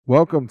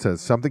Welcome to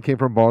Something Came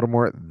from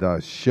Baltimore,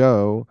 the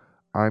show.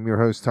 I'm your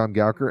host, Tom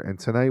Gauker, and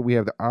tonight we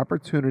have the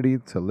opportunity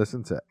to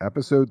listen to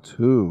episode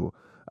 2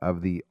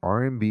 of the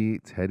R&B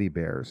Teddy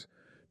Bears.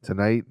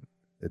 Tonight,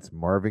 it's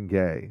Marvin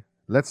Gaye.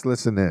 Let's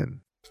listen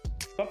in.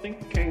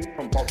 Something came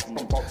from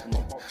Baltimore.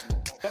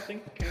 Something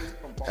came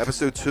from Baltimore.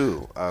 Episode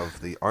 2 of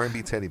the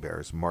R&B Teddy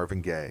Bears,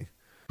 Marvin Gaye.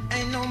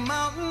 Ain't no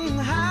mountain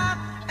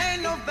high,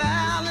 ain't no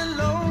valley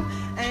low,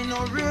 ain't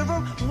no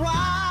river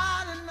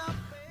wide enough.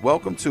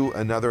 Welcome to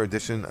another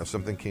edition of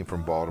Something Came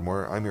from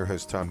Baltimore. I'm your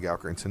host, Tom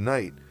Gauker, and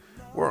tonight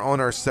we're on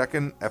our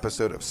second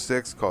episode of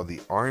 6 called the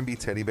R&B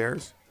Teddy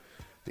Bears.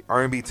 The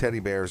R&B Teddy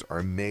Bears are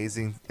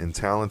amazing and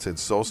talented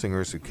soul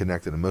singers who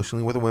connected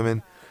emotionally with the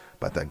women,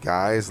 but the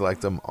guys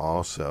liked them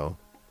also.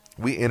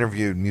 We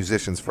interviewed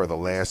musicians for the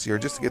last year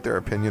just to get their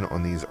opinion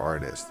on these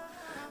artists.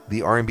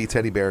 The R&B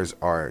Teddy Bears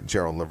are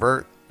Gerald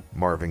Levert,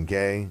 Marvin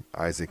Gaye,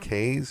 Isaac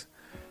Hayes,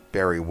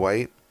 Barry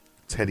White,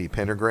 Teddy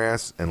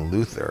Pendergrass, and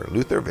Luther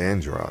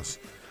Vandross.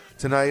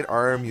 Tonight,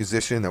 our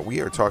musician that we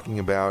are talking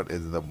about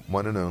is the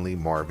one and only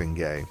Marvin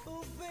Gaye.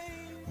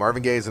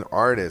 Marvin Gaye is an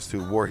artist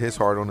who wore his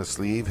heart on his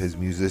sleeve. His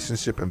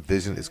musicianship and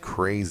vision is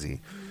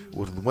crazy.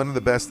 With one of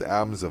the best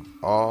albums of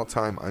all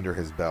time under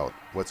his belt,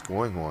 What's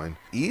Going On,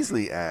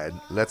 easily add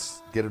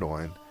Let's Get It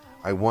On,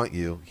 I Want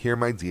You, Here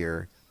My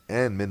Dear,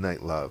 and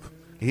Midnight Love.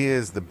 He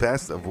is the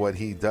best of what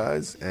he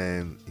does,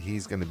 and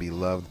he's going to be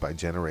loved by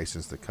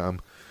generations to come.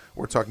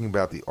 We're talking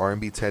about the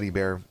R&B teddy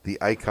bear, the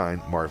icon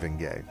Marvin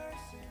Gaye.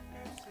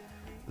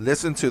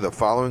 Listen to the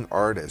following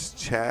artists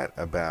chat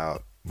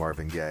about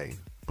Marvin Gaye.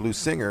 Blues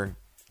singer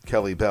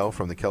Kelly Bell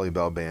from the Kelly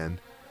Bell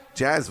Band,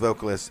 jazz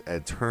vocalist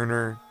Ed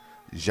Turner,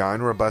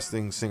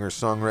 genre-busting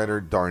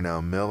singer-songwriter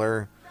Darnell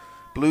Miller,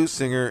 blues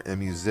singer and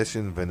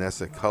musician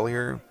Vanessa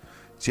Collier,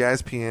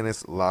 jazz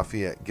pianist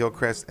Lafayette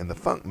Gilchrist, and the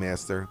funk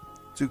master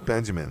Duke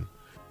Benjamin.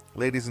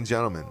 Ladies and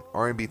gentlemen,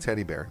 R&B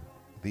teddy bear,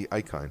 the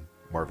icon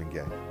Marvin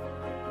Gaye.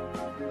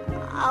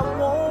 I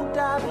won't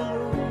die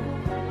blue.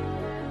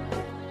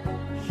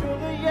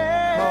 Sugar,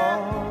 yeah.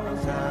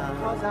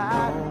 Cause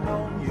I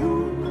know you.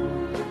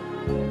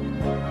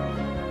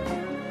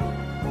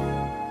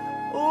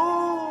 Ooh,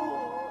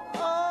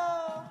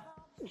 oh.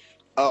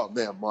 Oh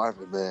man,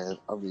 Marvin, man.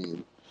 I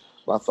mean,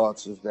 my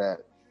thoughts is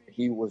that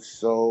he was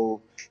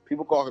so.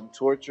 People call him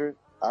tortured.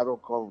 I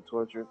don't call him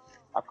tortured.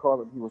 I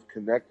call him he was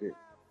connected.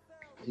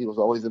 He was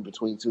always in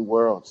between two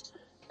worlds,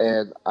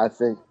 and I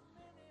think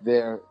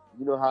there.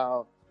 You know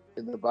how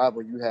in the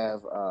Bible you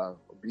have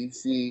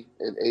BC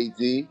and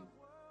AD.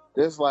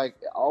 There's like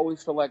I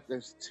always feel like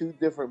there's two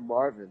different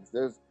Marvins.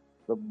 There's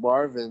the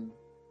Marvin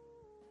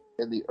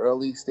in the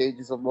early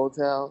stages of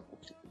Motown,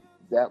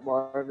 that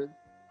Marvin,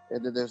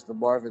 and then there's the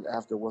Marvin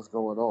after What's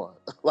Going On.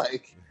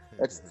 Like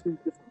that's two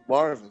different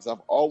Marvins.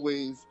 I've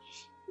always,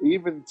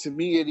 even to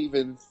me, it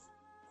even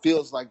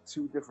feels like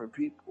two different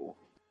people.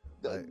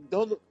 Right.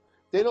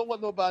 They don't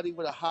want nobody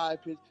with a high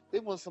pitch.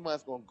 They want somebody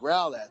that's gonna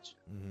growl at you.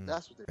 Mm-hmm.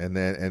 That's what they. And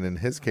in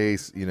his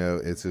case, you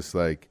know, it's just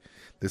like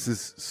this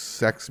is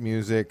sex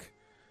music,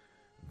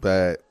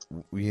 but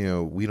you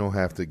know we don't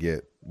have to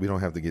get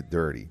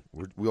dirty.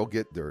 We'll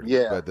get dirty,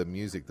 Yeah. but the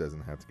music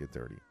doesn't have to get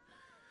dirty.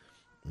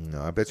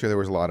 No, I bet you there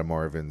was a lot of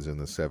Marvins in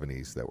the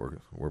 '70s that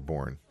were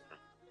born.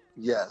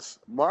 Yes,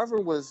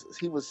 Marvin was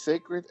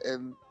sacred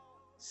and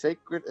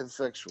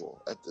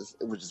sexual at this,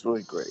 which is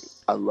really great.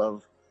 I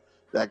love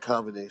that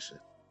combination.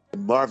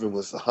 And Marvin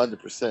was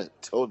 100%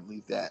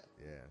 totally that.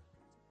 Yeah.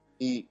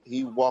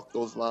 He walked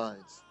those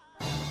lines.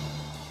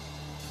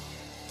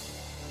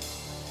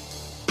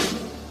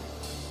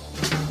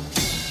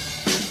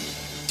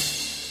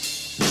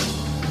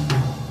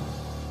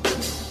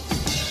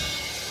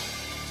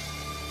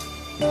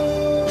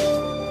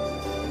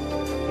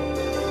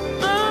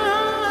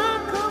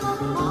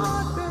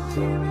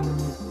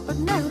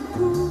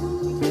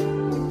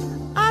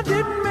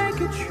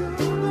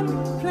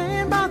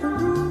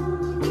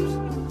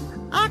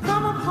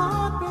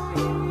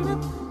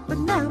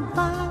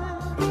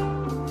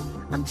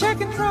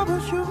 Checking trouble,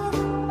 sugar,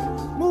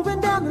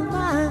 moving down the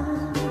line.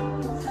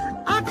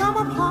 I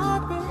come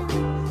apart,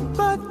 baby,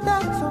 but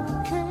that's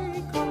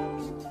okay,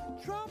 'cause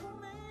trouble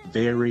may...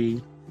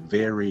 Very,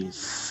 very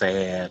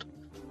sad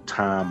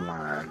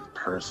timeline,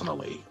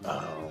 personally.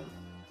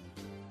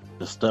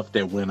 The stuff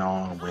that went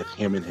on with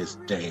him and his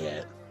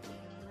dad.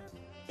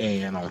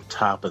 And on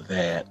top of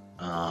that,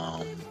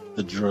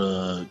 the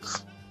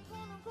drugs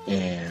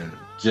and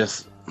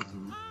just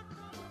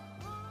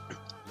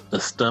the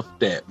stuff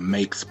that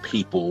makes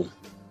people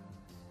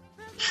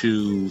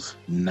choose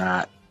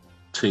not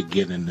to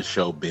get in the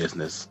show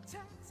business.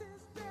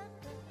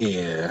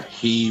 Yeah,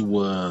 he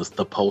was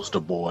the poster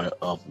boy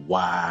of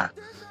why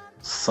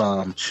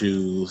some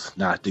choose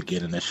not to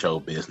get in the show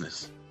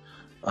business.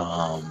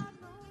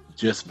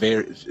 Just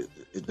very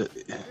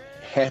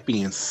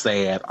happy and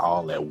sad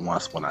all at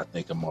once when I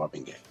think of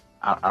Marvin Gaye.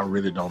 I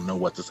really don't know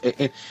what to say.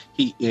 And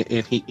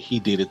he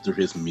did it through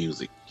his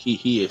music.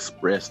 He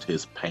expressed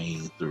his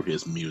pain through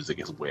his music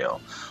as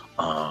well.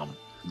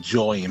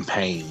 Joy and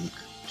pain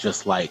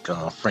just like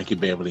Frankie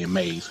Beverly and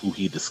Mays, who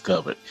he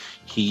discovered.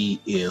 He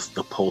is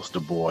the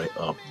poster boy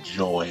of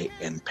joy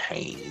and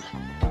pain.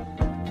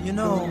 You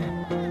know,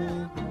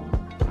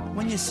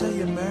 when you say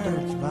your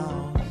marriage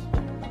vows,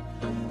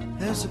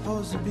 they're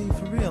supposed to be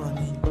for real. I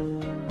mean,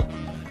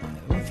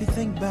 if you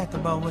think back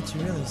about what you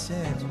really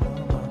said, you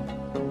know, about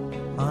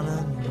honor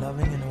and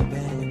loving and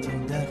obeying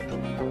until death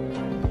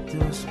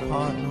do us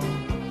part, no.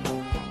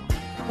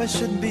 But it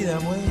shouldn't be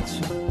that way.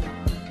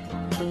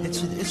 It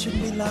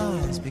shouldn't be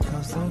lies,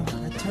 because though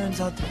it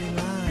turns out to be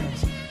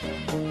lies.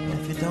 And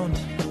if you don't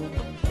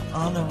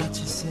honor what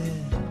you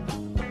said,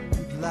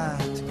 you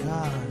lied to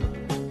God.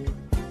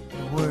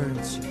 The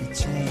words should be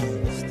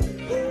changed.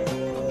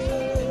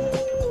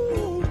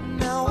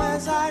 Now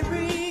as I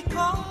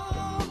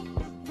recall,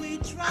 we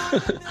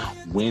tried.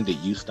 When Did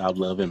You Stop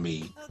Loving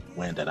Me?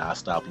 When Did I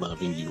Stop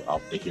Loving You?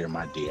 Off the Hear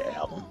My Dear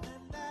album.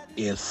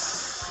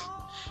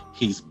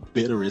 He's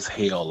bitter as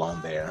hell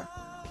on there,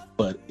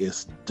 but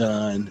it's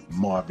done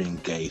Marvin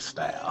Gaye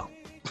style,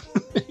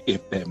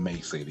 if that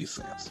makes any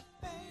sense.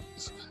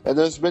 And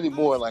there's many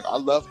more. Like I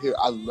love Hear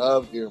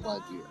My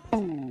Dear.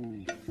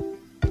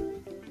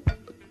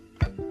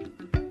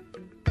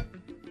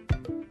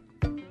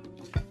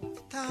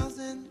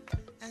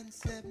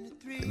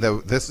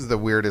 This is the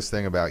weirdest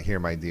thing about Hear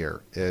My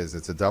Dear, is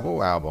it's a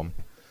double album,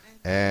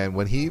 and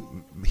when he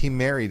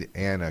married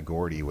Anna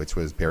Gordy, which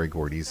was Berry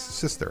Gordy's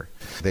sister,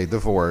 they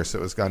divorced.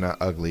 It was kind of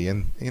ugly,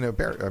 and you know,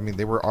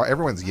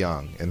 everyone's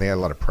young and they had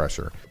a lot of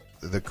pressure.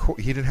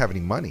 He didn't have any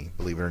money,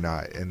 believe it or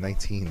not. In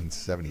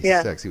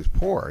 1976, He was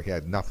poor. He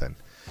had nothing.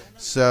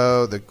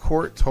 So the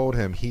court told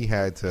him he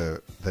had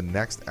to, the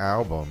next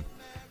album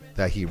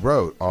that he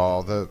wrote,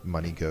 all the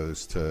money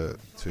goes to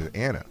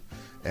Anna.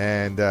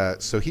 And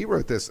so he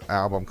wrote this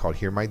album called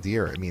Hear My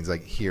Dear. It means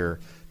like,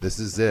 here, this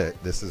is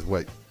it. This is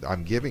what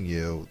I'm giving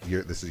you.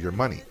 This is your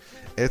money.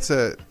 It's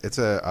a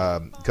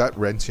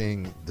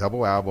gut-wrenching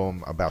double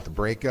album about the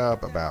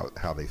breakup, about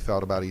how they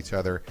felt about each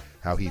other,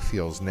 how he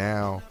feels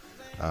now.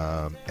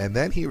 And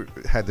then he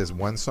had this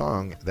one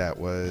song that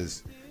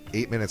was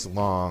 8 minutes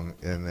long,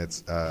 and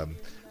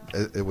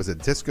it was a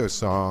disco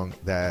song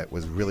that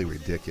was really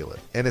ridiculous.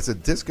 And it's a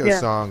disco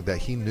song that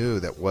he knew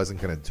that wasn't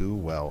going to do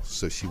well,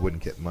 so she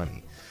wouldn't get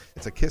money.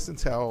 It's a kiss and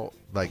tell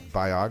like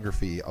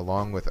biography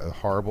along with a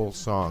horrible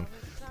song.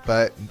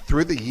 But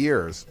through the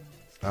years,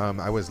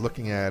 I was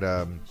looking at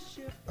a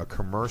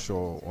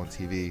commercial on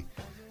TV,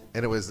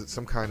 and it was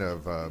some kind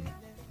of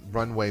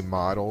runway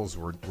models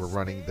were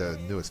running the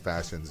newest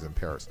fashions in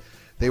Paris.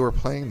 They were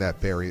playing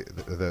that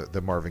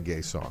the Marvin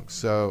Gaye song.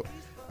 So,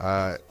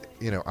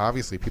 you know,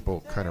 obviously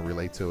people kind of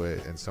relate to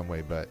it in some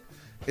way, but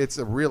it's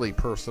a really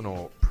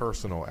personal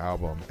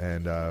album,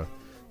 and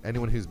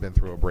anyone who's been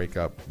through a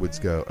breakup would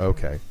go,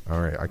 okay,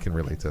 all right, I can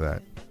relate to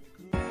that.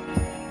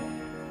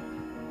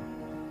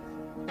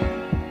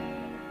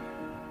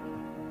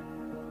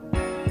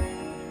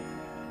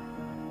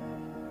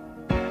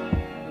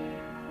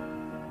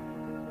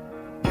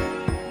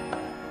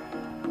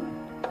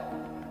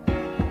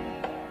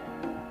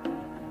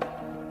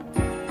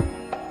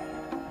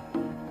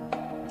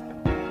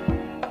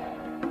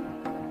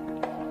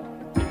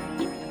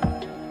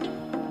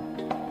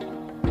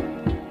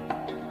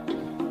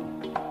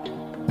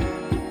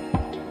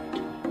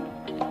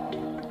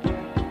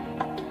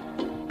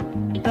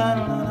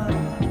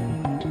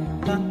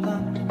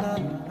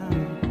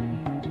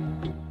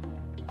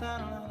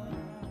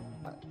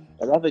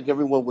 And I think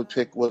everyone would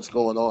pick What's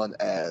Going On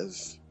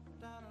as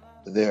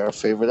their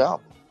favorite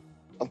album.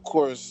 Of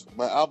course,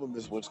 my album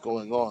is What's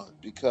Going On,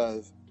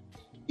 because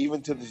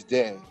even to this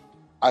day,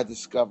 I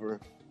discover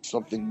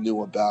something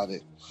new about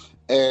it.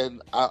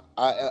 And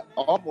I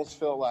almost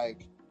feel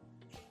like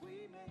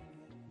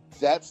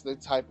that's the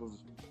type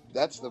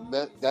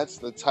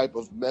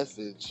of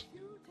message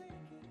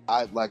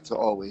I'd like to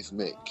always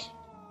make.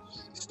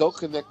 Still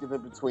connected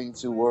in between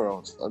two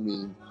worlds. I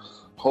mean,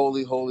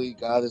 holy, holy,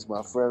 God is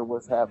my friend.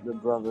 What's happening,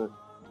 brother?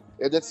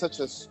 And it's such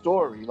a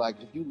story.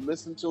 Like, if you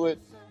listen to it,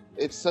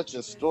 it's such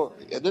a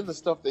story. And then the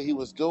stuff that he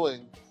was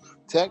doing,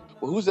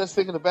 who's that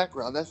singing in the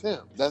background? That's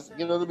him. That's,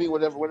 you know what I mean?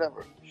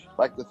 Whatever.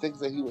 Like, the things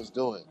that he was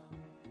doing.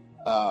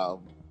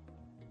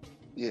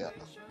 Yeah,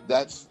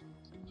 that's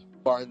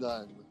bar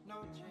none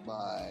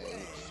my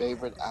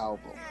favorite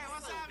album.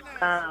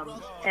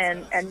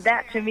 And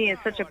that to me is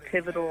such a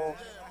pivotal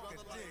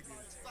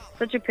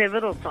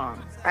song.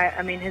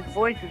 I mean, his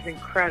voice is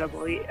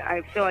incredible.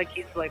 I feel like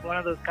he's like one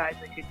of those guys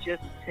that could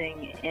just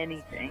sing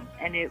anything,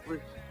 and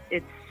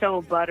it's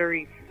so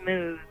buttery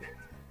smooth,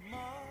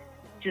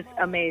 just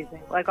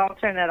amazing. Like, I'll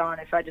turn that on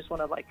if I just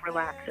want to like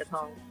relax at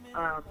home.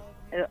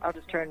 I'll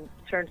just turn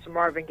some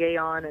Marvin Gaye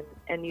on,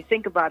 and you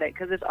think about it,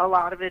 because a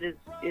lot of it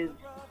is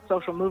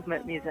social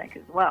movement music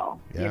as well.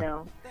 Yeah. You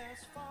know,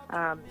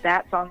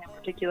 that song in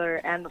particular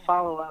and the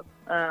follow-up,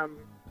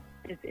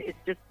 it's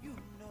just,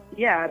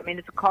 yeah, I mean,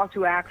 it's a call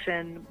to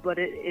action, but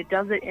it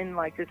does it in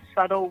like this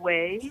subtle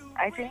way,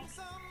 I think,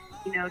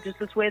 you know, just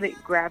this way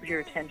that grabs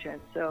your attention.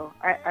 So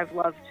I've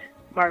loved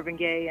Marvin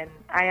Gaye, and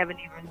I haven't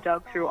even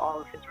dug through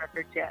all of his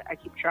records yet. I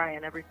keep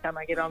trying every time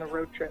I get on a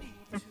road trip.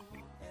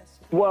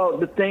 Well,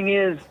 the thing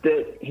is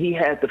that he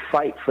had to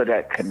fight for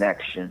that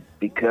connection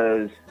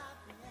because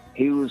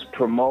he was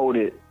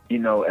promoted,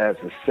 as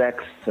a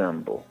sex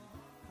symbol.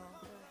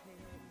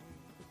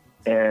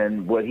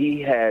 And what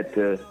he had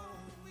to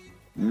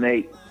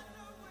make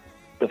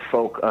the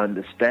folk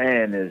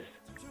understand is,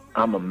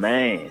 I'm a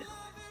man.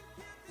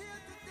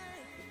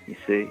 You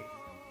see?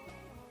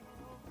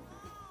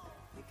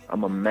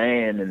 I'm a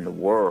man in the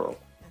world.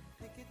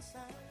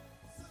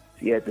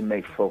 He had to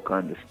make folk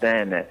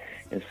understand that.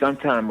 And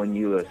sometimes when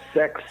you're a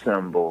sex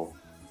symbol,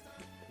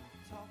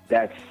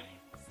 that's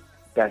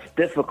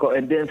difficult.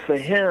 And then for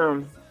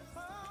him,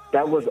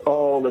 that was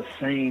all the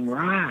same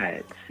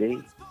ride,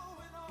 see?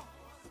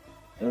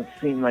 It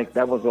seemed like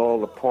that was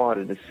all a part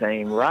of the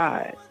same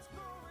ride.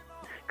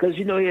 Because,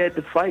 he had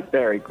to fight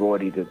Barry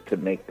Gordy to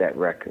make that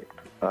record,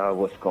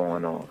 What's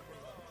Going On.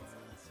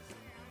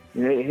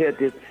 He had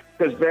to,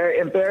 because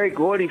Barry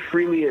Gordy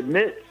freely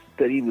admits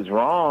that he was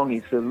wrong.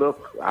 He said,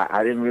 look,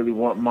 I didn't really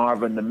want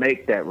Marvin to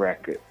make that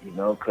record,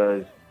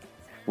 because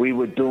we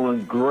were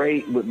doing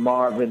great with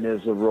Marvin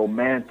as a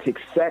romantic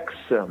sex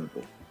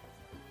symbol.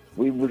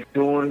 We was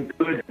doing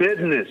good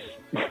business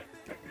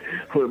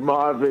with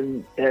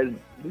Marvin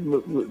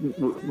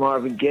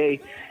Gaye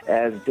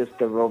as just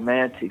a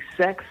romantic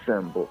sex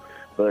symbol.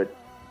 But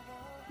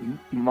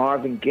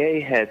Marvin Gaye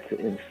had to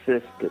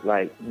insist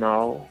that,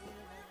 no,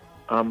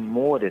 I'm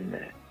more than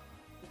that.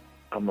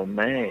 I'm a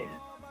man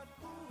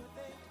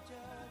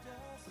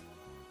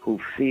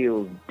who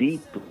feels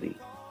deeply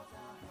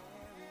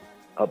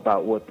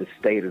about what the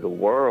state of the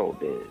world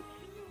is.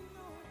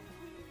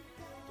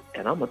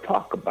 And I'm going to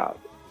talk about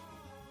it.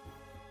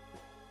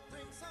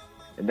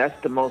 And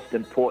that's the most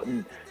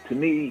important, to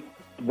me,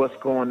 What's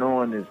Going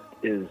On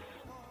is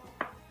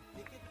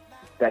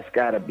that's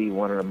got to be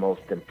one of the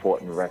most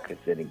important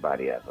records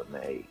anybody ever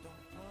made.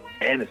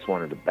 And it's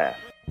one of the best.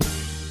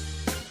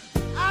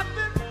 I've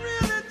been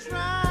really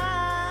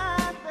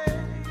trying,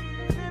 baby,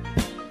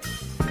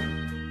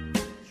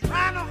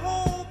 trying to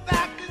hold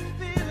back this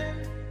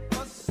feeling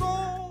for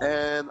so.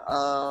 And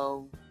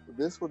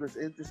this one is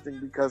interesting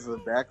because of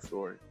the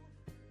backstory.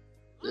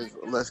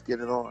 Let's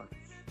get it on.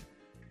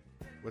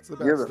 What's the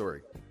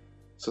backstory?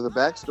 So the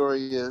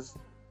backstory is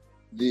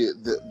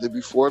the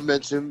before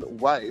mentioned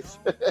wife.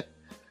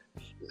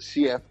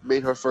 She had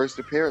made her first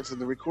appearance in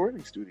the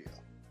recording studio,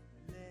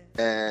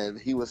 and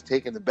he was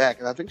taken aback.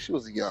 And I think she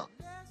was young,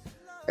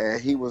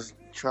 and he was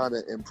trying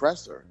to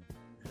impress her.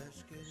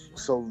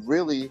 So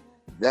really,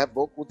 those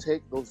vocal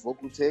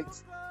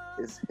takes,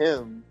 is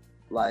him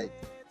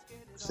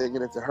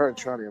singing it to her and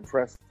trying to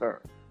impress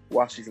her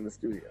while she's in the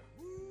studio.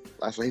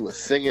 That's why he was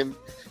singing.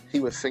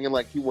 He was singing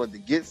like he wanted to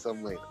get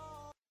some later.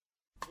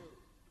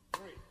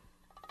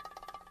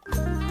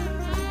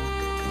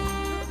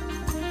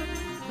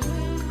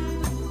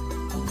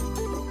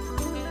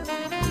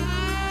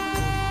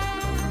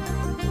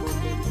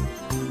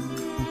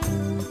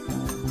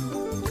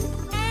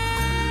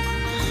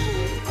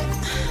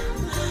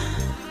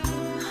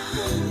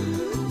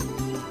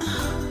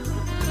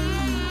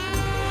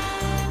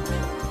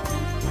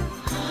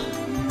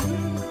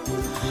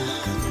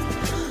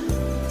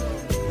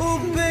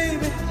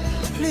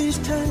 Please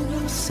turn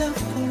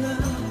yourself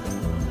around.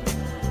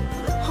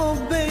 Oh,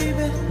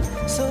 baby,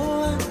 so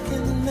I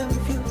can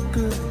love you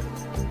good.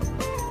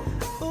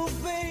 Oh,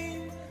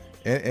 baby.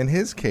 In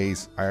his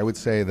case, I would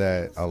say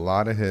that a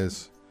lot of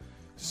his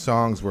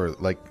songs were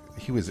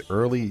he was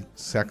early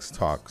sex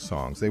talk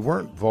songs. They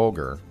weren't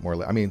vulgar.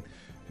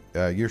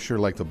 You're Sure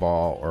Like the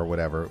Ball or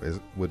whatever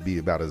would be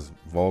about as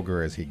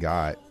vulgar as he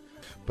got.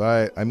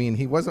 But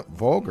he wasn't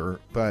vulgar,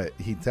 but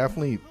he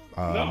definitely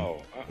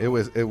no. It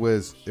was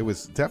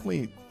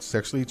definitely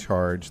sexually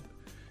charged.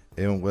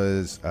 It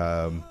was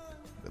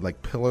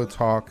like pillow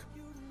talk,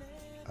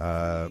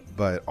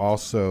 but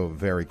also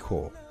very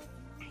cool.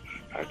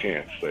 I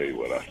can't say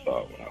what I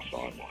thought when I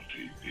saw him on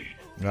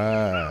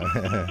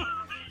TV.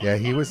 Yeah,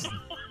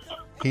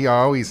 he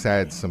always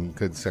had some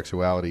good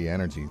sexuality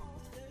energy.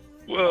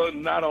 Well,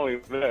 not only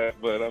that,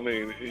 but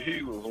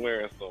he was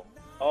wearing some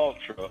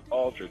ultra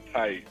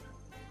tight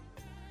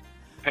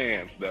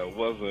pants that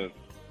wasn't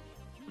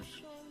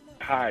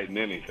hiding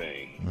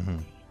anything. Mm-hmm.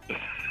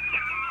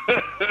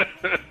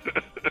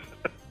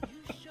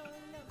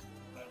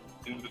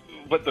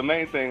 But the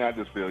main thing, I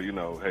just feel,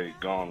 hey,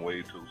 gone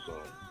way too soon.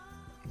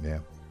 Yeah,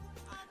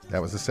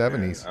 that was the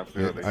 70s. I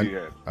feel that he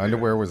had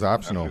underwear was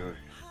optional.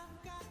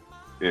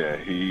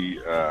 He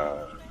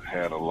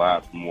had a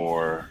lot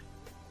more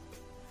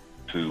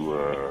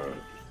to.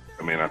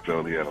 I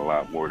felt he had a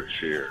lot more to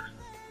share.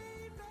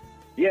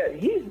 Yeah,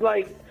 he's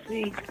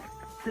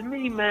to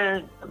me,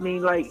 man.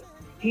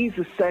 He's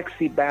a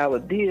sexy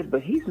balladeer,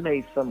 but he's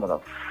made some of the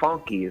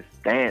funkiest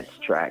dance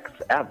tracks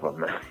ever,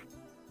 man.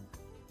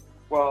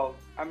 Well,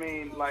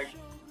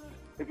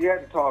 if you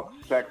had to talk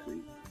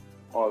sexy,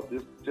 or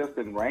just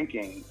in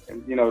ranking,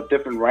 and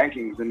different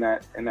rankings in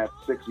that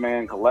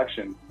 6-man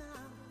collection,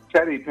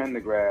 Teddy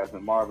Pendergrass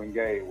and Marvin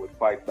Gaye would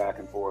fight back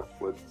and forth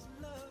with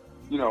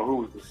who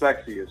was the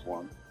sexiest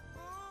one.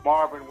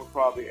 Marvin would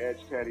probably edge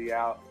Teddy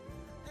out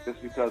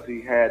just because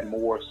he had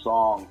more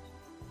songs.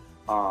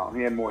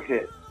 He had more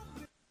hits.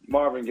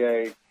 Marvin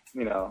Gaye,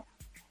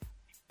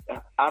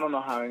 I don't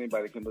know how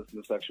anybody can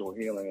listen to Sexual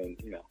Healing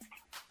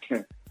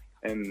and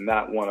and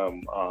not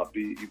want to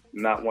be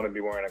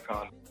wearing a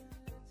condom.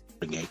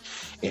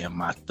 And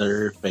my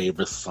third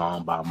favorite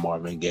song by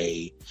Marvin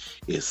Gaye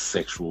is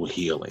Sexual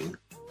Healing.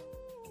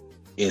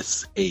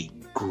 It's a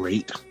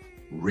great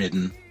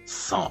written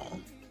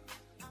song,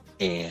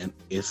 and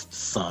it's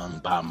sung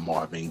by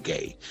Marvin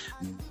Gaye.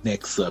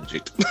 Next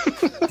subject.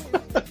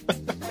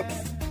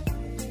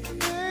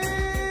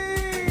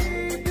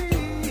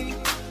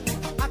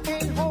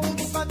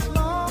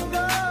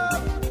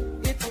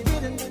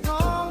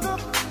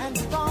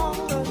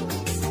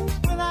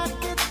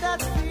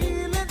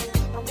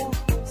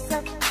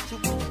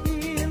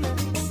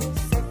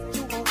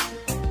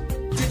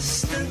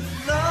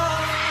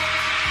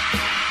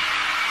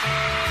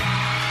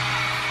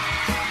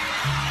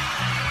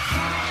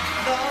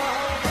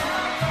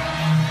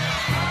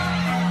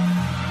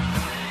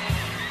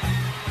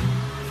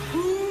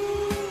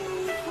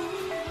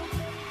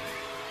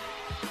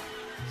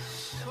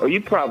 Oh,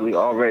 you're probably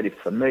already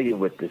familiar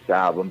with this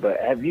album,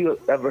 but have you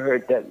ever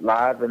heard that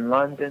live in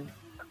London?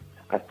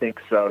 I think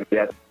so.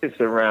 Yeah,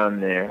 it's around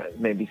there,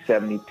 maybe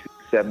 72,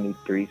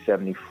 73,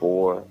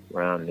 74,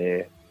 around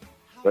there.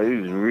 But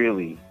it was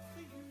really,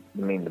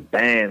 the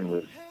band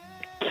was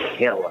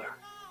killer.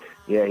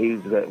 Yeah, he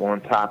was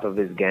on top of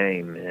his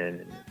game,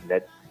 man.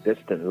 That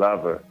Distant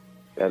Lover,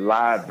 that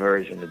live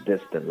version of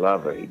Distant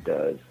Lover he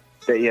does.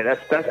 Yeah,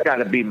 that's got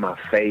to be my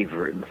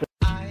favorite.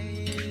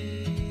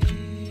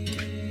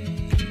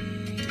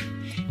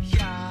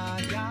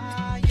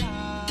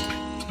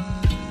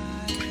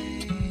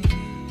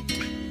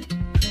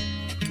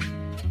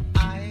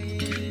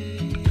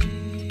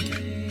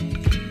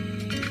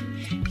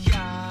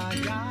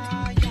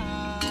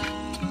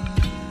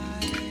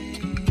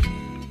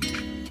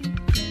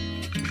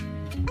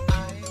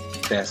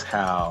 That's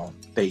how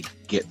they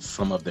get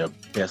some of their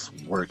best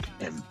work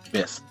and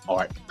best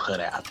art put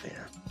out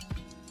there.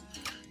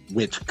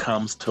 Which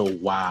comes to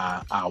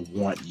why I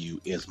Want You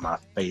is my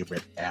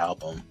favorite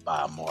album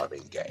by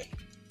Marvin Gaye.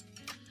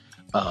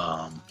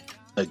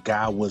 The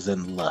guy was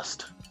in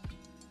lust.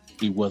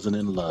 He wasn't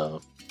in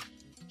love.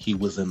 He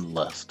was in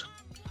lust.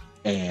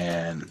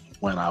 And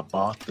when I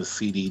bought the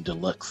CD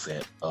deluxe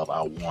set of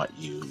I Want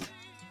You,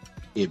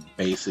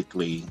 it's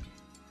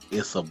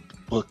a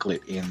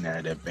booklet in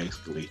there that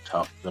basically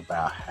talks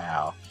about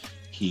how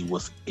he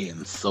was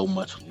in so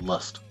much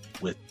lust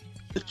with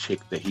the chick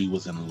that he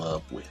was in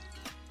love with.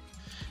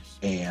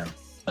 And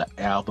the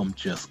album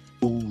just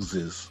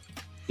oozes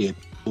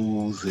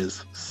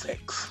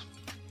sex.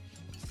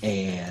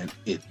 And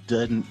it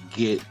doesn't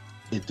get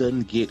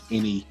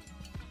any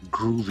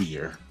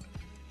groovier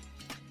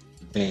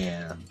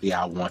than the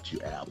I Want You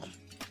album.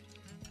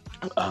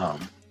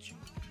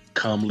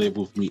 Come Live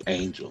With Me,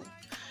 Angel,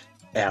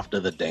 After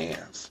the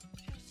Dance,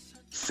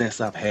 Since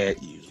I've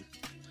Had You.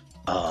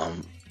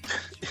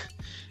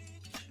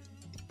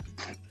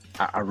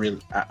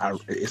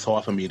 It's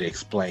hard for me to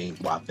explain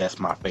why that's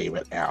my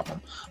favorite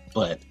album,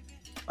 but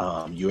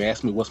you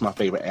asked me what's my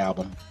favorite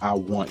album. I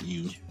Want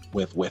You,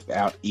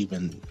 without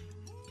even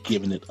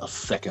giving it a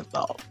second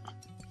thought.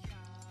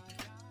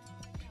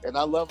 And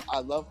I love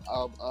I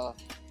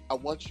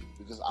Want You,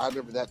 because I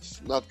remember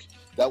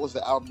that was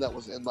the album that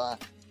was in my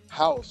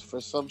house for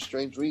some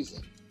strange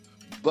reason,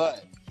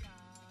 but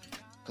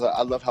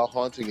I love how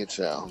haunting it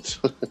sounds.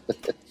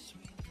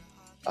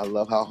 I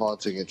love how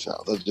haunting it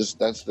sounds.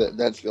 That's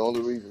the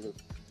only reason.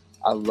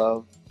 I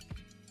love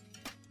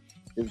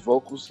his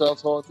vocal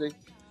sounds haunting,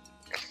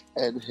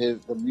 and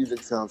the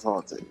music sounds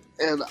haunting.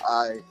 And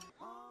I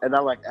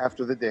like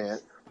After the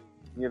Dance.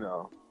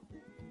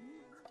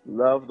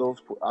 Love those.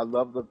 I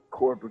love the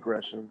chord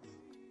progressions.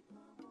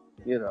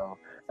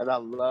 And I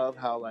love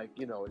how it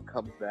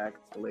comes back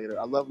later.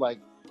 I love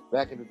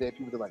back in the day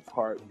people did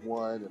part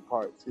 1 and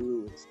part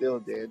 2 and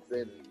Still Dancing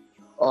and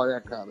all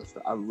that kind of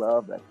stuff. I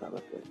love that kind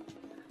of thing.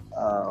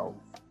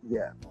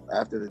 Yeah,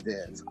 After the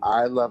Dance.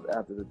 I love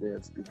After the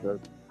Dance because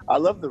I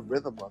love the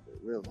rhythm of it,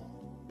 really.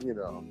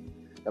 And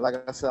like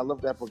I said, I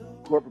love that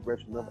chord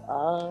progression of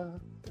I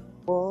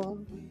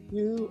Want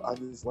You. I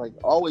just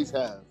always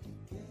have.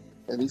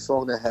 Any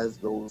song that has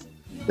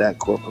that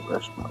chord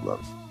progression, I love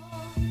it.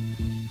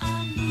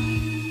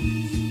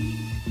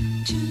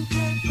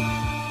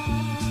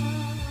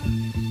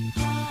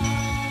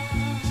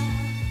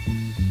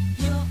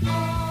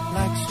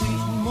 Like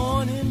sweet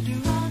morning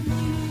dew,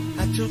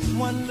 I took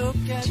one look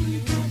at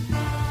you,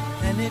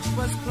 and it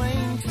was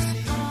plain to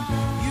see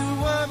you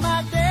were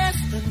my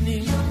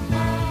destiny.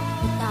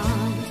 With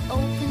arms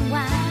open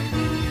wide,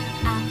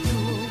 I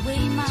threw away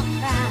my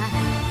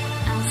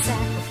pride. I'll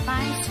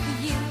sacrifice for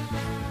you,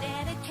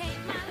 dedicate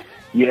my life.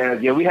 Yeah,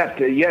 you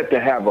have to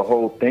have a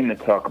whole thing to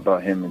talk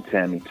about him and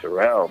Tammy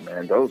Terrell,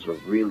 man. Those were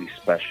really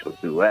special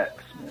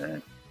duets,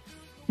 man.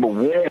 But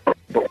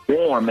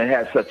warm, it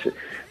had such a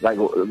like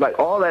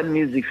all that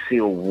music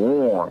feel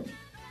warm.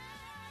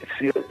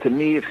 To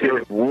me, it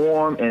feels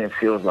warm and it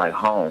feels like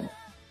home.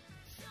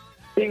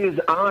 He was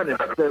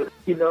honest.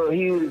 You know,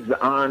 he was an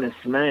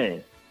honest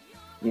man.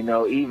 You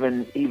know,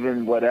 even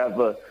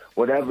whatever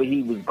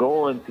he was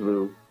going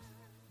through,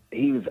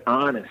 he was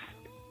honest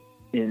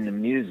in the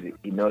music.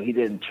 You know, he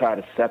didn't try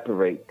to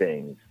separate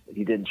things.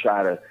 He didn't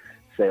try to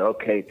say,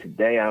 okay,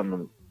 today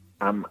I'm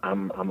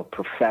a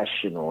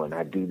professional and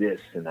I do this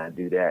and I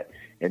do that,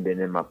 and then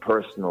in my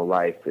personal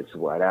life it's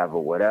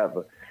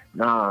whatever.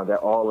 Nah, that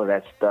all of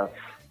that stuff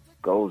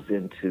goes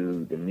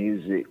into the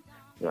music,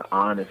 the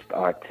honest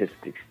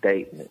artistic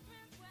statement.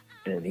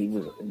 And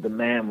the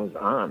man was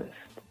honest.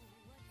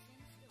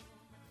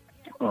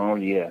 Oh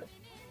yeah.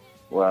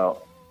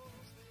 Well,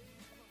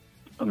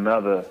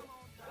 another,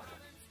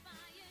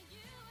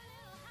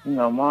 you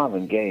know,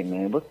 Marvin Gaye,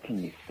 man, what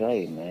can you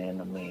say, man?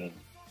 I mean,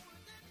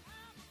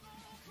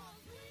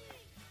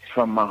 he's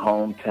from my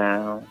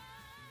hometown.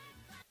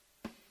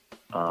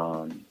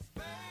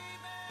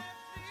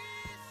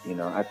 You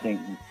know, I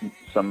think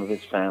some of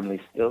his family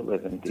still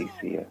live in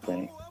D.C., I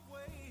think.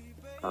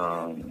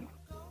 I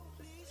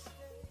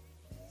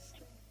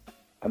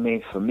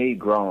mean, for me,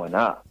 growing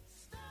up,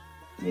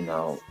 you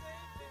know,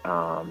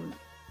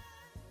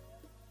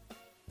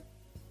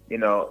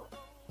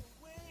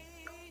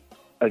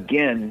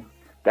 again,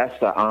 that's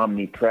the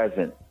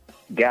omnipresent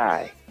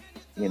guy.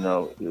 You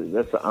know,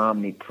 that's the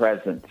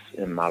omnipresence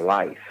in my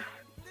life.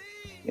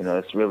 You know,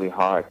 it's really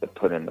hard to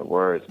put into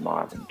words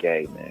Marvin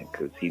Gaye, man,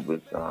 because he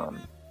was,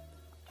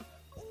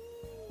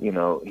 you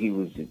know, he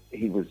was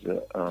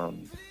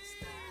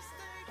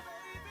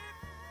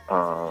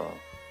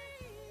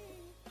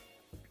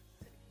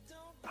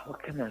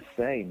what can I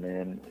say,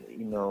 man?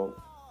 You know,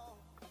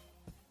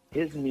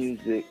 his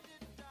music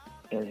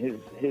and his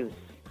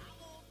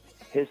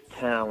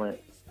talent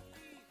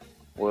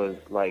was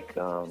like, he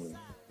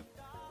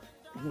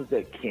was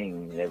that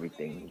king and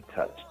everything he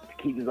touched.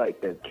 He was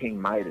like the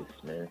King Midas,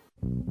 man.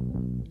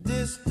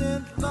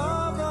 Distant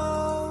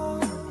lover,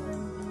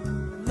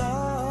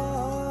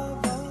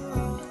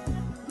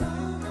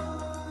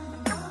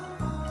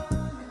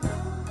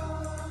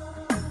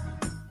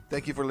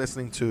 Thank you for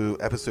listening to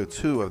episode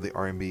 2 of the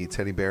R&B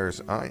Teddy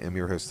Bears. I am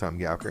your host, Tom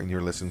Gowker, and you're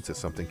listening to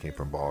Something Came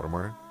from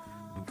Baltimore.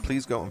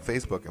 Please go on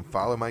Facebook and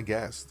follow my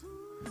guests: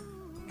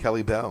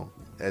 Kelly Bell,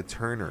 Ed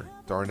Turner,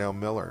 Darnell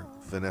Miller,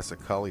 Vanessa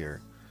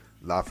Collier,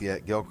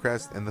 Lafayette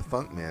Gilchrist, and the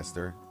Funk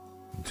Master,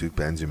 Duke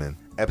Benjamin.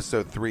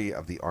 Episode 3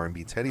 of the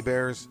R&B Teddy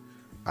Bears,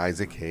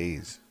 Isaac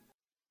Hayes.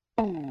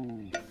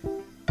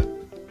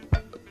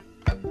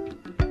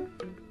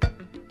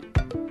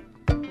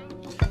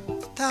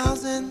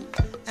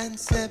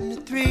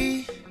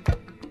 2073,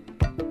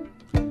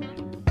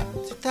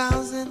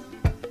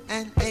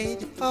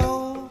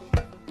 2084,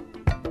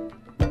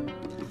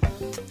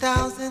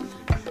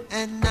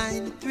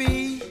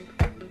 2093.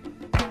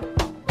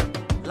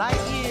 Light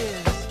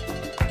years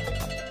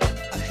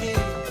ahead,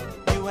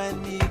 you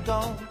and me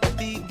gon'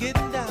 be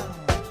getting down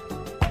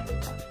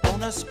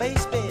on a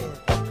space bed.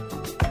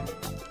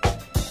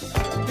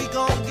 We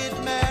gon'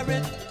 get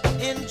married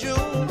in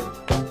June.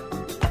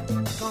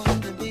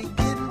 Gonna be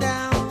getting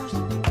down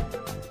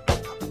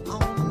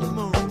on the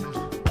moon.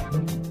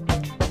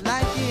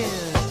 Light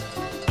years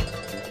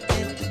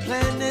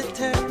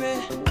interplanetary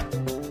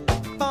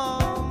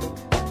bomb.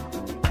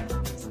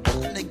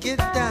 Starting to get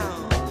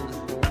down.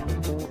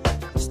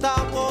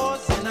 Star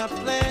Wars in a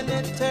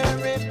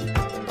planetary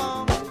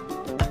bomb.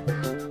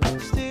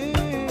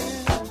 Still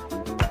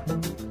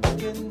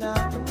getting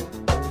down.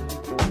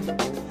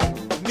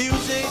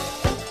 Music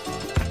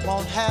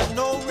won't have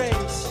no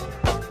race.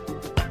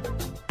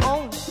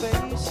 On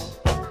space,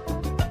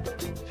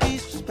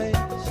 peaceful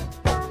space.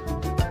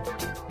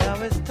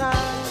 Now it's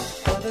time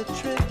for the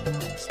trip.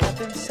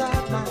 Step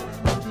inside my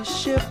movie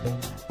ship.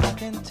 I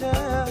can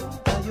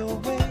tell by your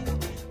way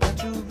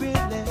that you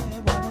really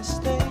wanna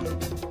stay.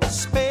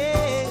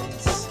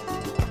 Space,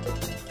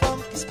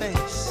 funky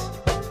space,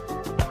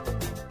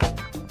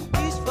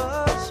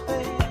 peaceful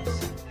space,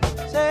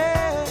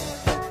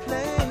 safe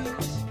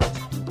place.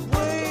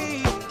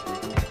 Wait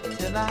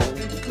till I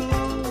get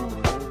cool.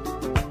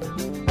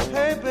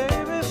 Hey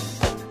baby,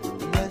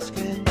 let's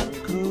get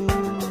cool.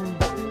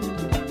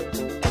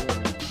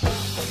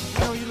 You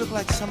know, you look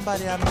like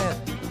somebody I met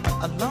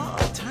a long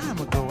time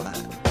ago.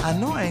 I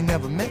know I ain't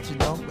never met you,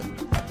 though, but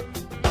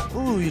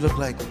ooh, you look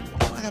like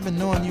I've been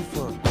knowing you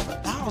for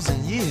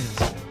 1,000 years.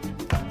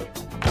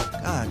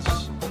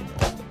 Gosh,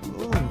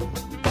 ooh,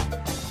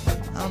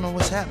 I don't know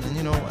what's happening.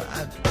 You know,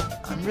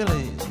 I'm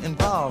really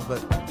involved,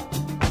 but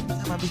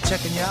I might be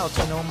checking you out.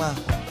 You know,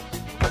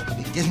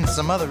 be getting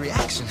some other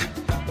reaction.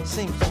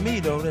 Seems to me,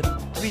 though, that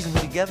the reason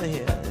we're together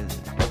here is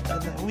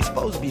that we're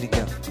supposed to be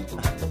together.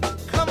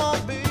 Come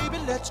on, baby,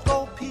 let's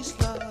go peace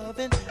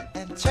loving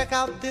and check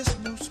out this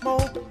new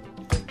smoke.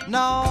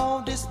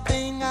 No, this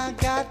thing I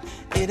got,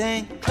 it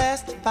ain't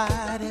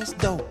classified as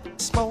dope.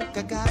 Smoke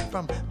I got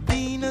from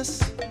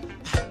Venus,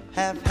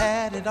 have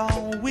had it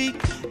all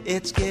week.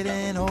 It's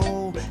getting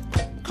old.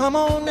 Come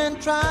on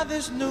and try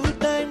this new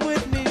thing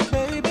with me,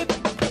 baby.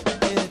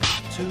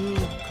 It's too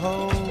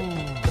cold.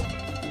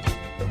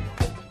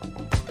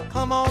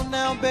 Come on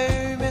now,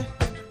 baby.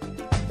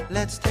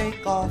 Let's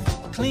take off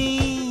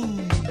clean.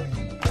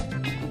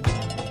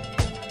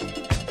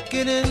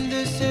 Get in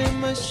this here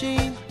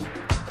machine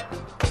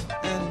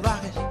and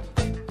rock it,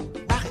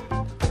 rock it,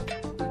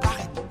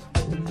 rock it,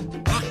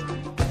 rock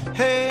it.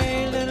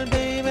 Hey, little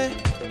baby,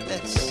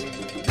 let's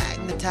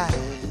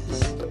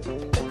magnetize.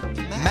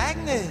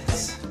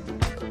 Magnets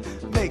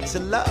makes a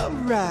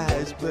love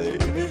rise,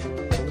 baby.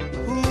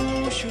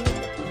 Ooh, sure.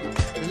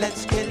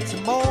 Let's get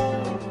some more.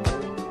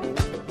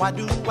 Why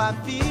do I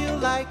feel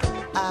like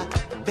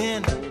I've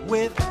been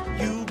with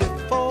you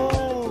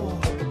before?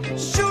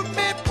 Shoot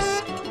me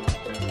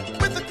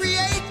with a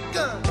create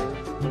gun.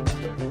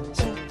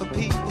 Super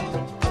people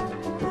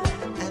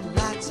and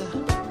lots of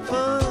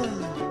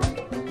fun.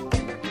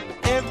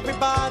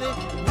 Everybody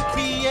we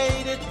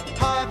created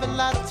having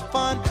lots of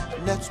fun.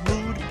 Let's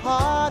move the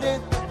party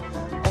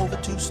over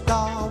to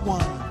Star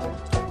One.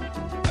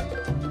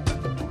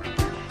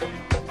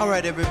 All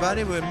right,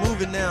 everybody, we're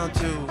moving now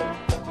to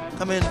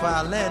come in for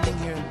our landing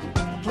here in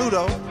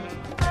Pluto.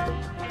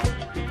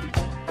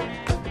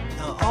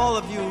 Now, all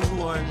of you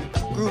who are in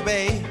Group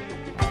A,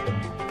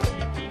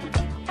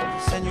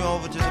 send you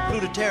over to the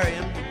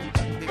Plutotarium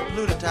and be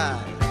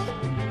plutotized.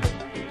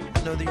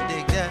 I know that you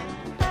dig that.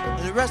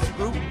 And the rest of the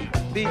group,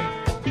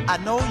 I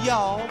know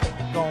y'all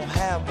gonna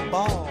have a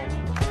ball.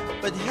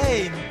 But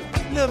hey,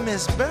 little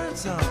Miss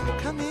Birdsong,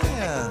 come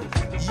here.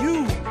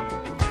 You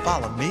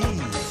follow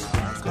me.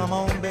 Come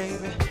on,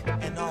 baby,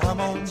 and come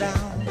on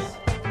down.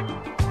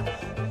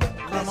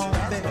 Come on,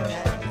 baby,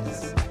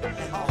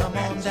 come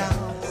on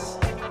down.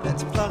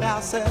 Let's plug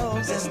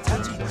ourselves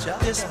into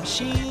this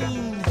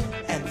machine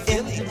and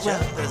feel each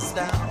other's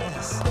down.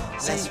 Let's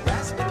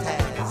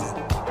razzmatazz.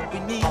 We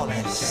need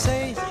to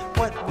say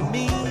what we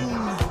mean.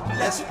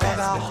 Let's plug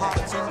our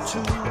hearts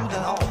into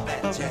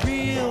the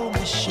real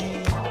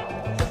machine.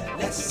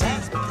 Let's see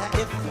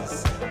if we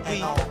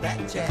hey,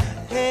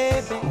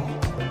 baby.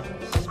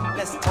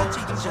 Let's touch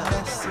each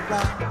other's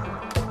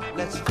around.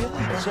 Let's feel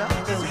each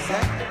other's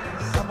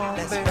ass. Come on,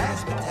 let's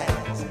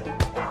razzmatazz.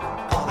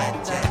 All that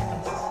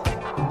jazz.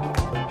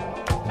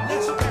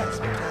 Let's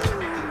razzmatazz.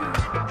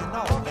 And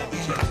all that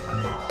jazz.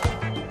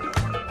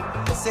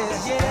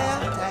 Says yeah.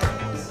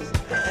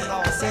 And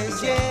all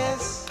says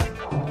yes.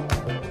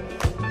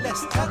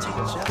 Let's touch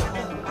each other.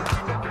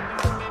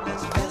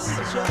 Let's feel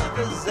each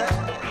other's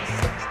ass.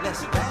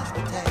 Let's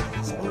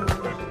razzmatazz.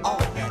 All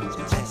that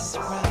jazz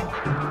around.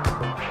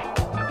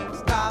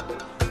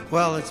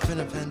 Well, it's been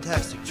a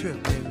fantastic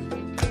trip, baby.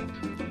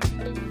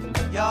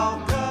 Y'all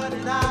cut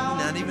it out.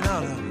 Not even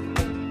out of it.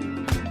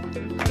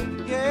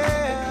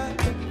 Yeah.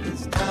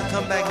 It's time to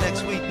come back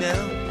next week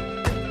now.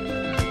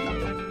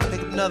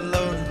 Pick up another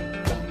load of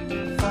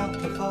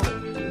funky folk.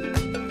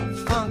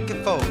 Funky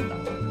folk.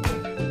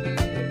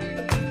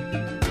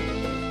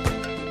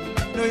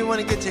 You know you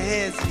want to get your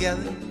heads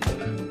together.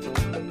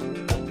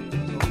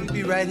 We'll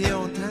be right here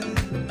on time.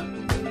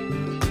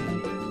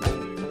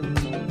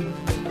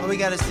 Oh, we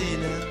gotta see you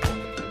now.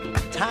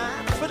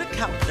 Time for the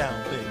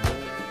countdown, baby.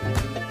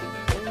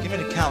 Give me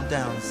the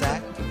countdown,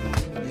 Zach.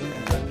 Yeah,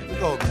 here we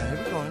go, man.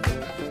 Here we go.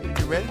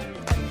 You ready?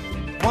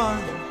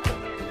 1,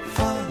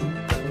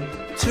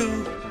 2,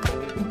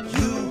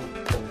 you,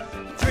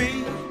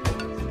 3,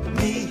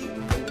 me,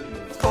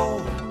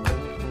 4,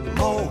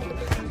 more.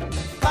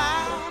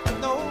 5,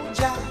 no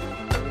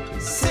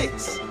jive.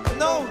 6,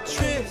 no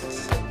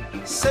tricks.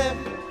 7,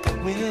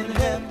 we in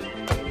heaven.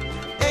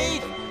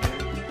 8,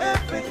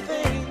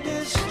 everything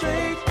is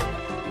straight.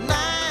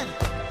 9,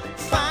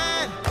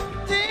 fine.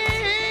 10,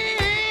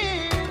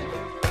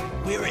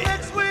 we're in.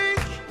 Next week,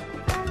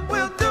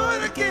 we'll do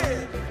it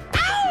again.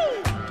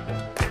 Ow!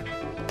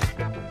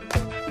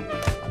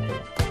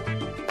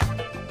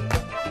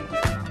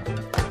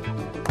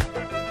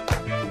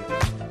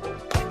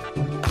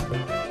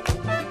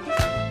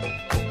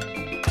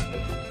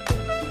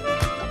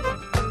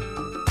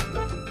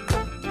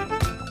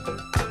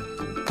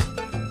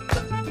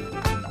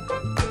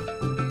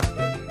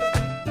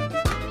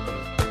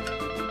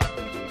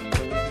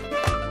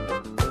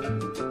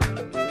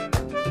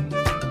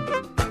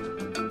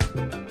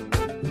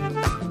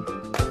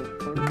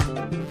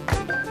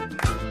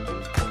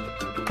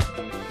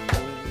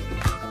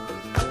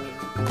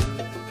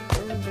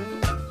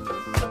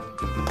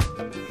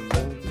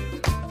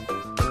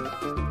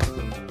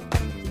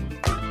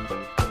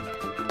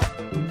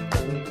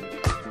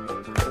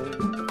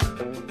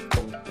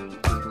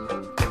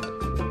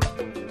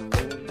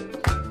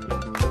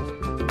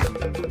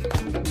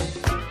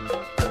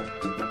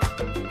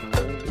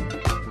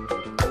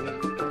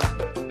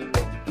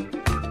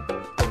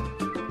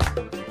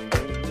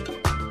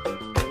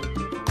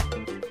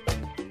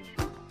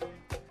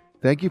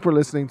 Thank you for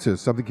listening to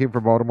Something Came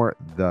from Baltimore,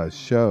 the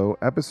show.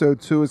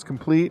 Episode 2 is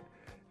complete,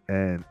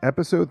 and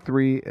episode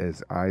 3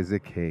 is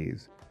Isaac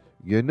Hayes.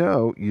 You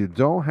know, you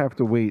don't have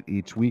to wait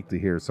each week to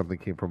hear Something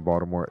Came from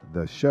Baltimore,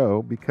 the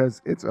show,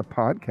 because it's a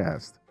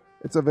podcast.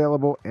 It's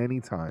available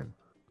anytime.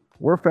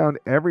 We're found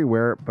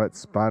everywhere but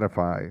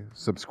Spotify.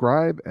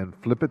 Subscribe and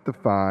flip it to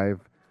 5,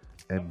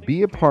 and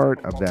be a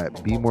part of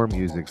that Be More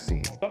Music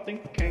scene. Something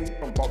came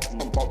from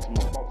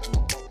Baltimore.